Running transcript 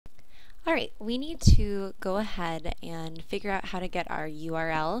All right, we need to go ahead and figure out how to get our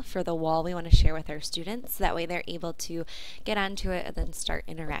URL for the wall we want to share with our students. That way they're able to get onto it and then start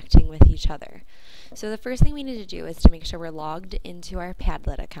interacting with each other. So the first thing we need to do is to make sure we're logged into our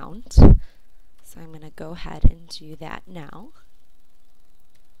Padlet account. So I'm going to go ahead and do that now.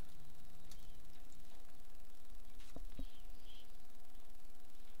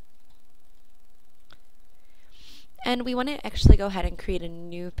 And we want to actually go ahead and create a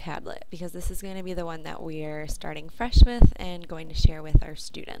new Padlet because this is going to be the one that we're starting fresh with and going to share with our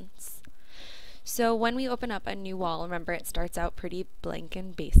students. So when we open up a new wall, remember it starts out pretty blank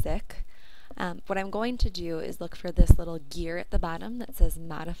and basic. What I'm going to do is look for this little gear at the bottom that says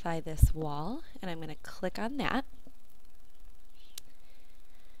modify this wall, and I'm going to click on that.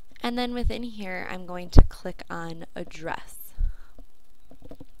 And then within here, I'm going to click on address.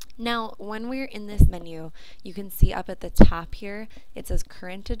 Now, when we're in this menu, you can see up at the top here, it says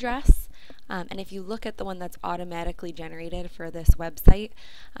current address. And if you look at the one that's automatically generated for this website,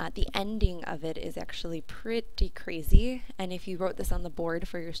 the ending of it is actually pretty crazy. And if you wrote this on the board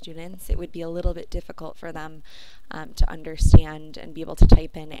for your students, it would be a little bit difficult for them to understand and be able to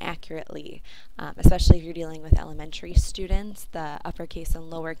type in accurately, especially if you're dealing with elementary students. The uppercase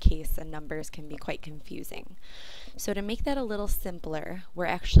and lowercase and numbers can be quite confusing. So to make that a little simpler, we're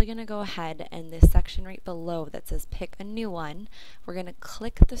actually going to go ahead and this section right below that says pick a new one, we're going to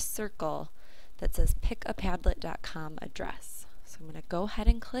click the circle that says pickapadlet.com address. So I'm going to go ahead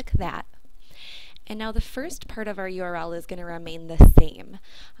and click that. And now the first part of our URL is going to remain the same.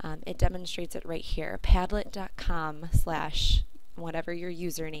 It demonstrates it right here, padlet.com / whatever your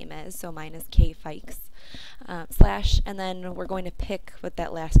username is, so mine is kfikes, / and then we're going to pick what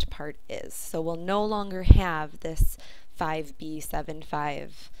that last part is. So we'll no longer have this 5B75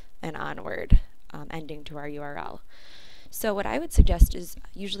 and onward ending to our URL. So what I would suggest is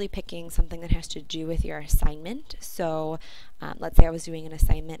usually picking something that has to do with your assignment. So let's say I was doing an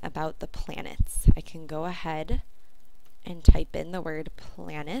assignment about the planets. I can go ahead and type in the word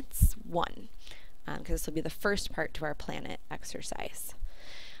planets 1. Because this will be the first part to our planet exercise.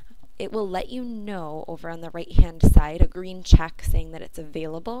 It will let you know over on the right hand side a green check saying that it's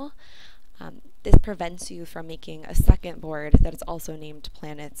available. This prevents you from making a second board that is also named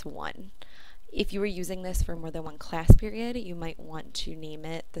Planets 1. If you were using this for more than one class period, you might want to name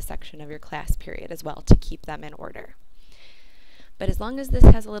it the section of your class period as well to keep them in order. But as long as this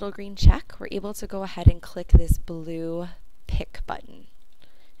has a little green check, we're able to go ahead and click this blue pick button.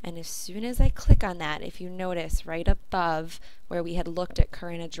 And as soon as I click on that, if you notice right above where we had looked at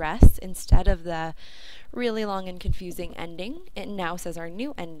current address, instead of the really long and confusing ending, it now says our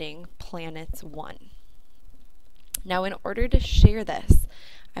new ending, planets 1. Now in order to share this,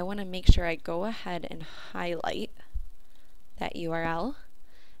 I want to make sure I go ahead and highlight that URL,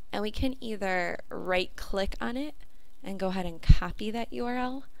 and we can either right click on it and go ahead and copy that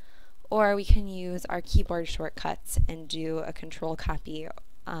URL, or we can use our keyboard shortcuts and do a control copy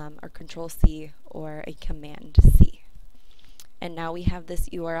or control C or a command C. And now we have this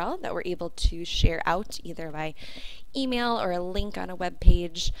URL that we're able to share out either by email or a link on a web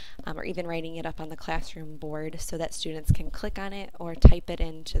page, or even writing it up on the classroom board so that students can click on it or type it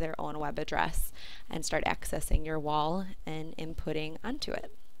into their own web address and start accessing your wall and inputting onto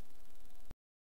it.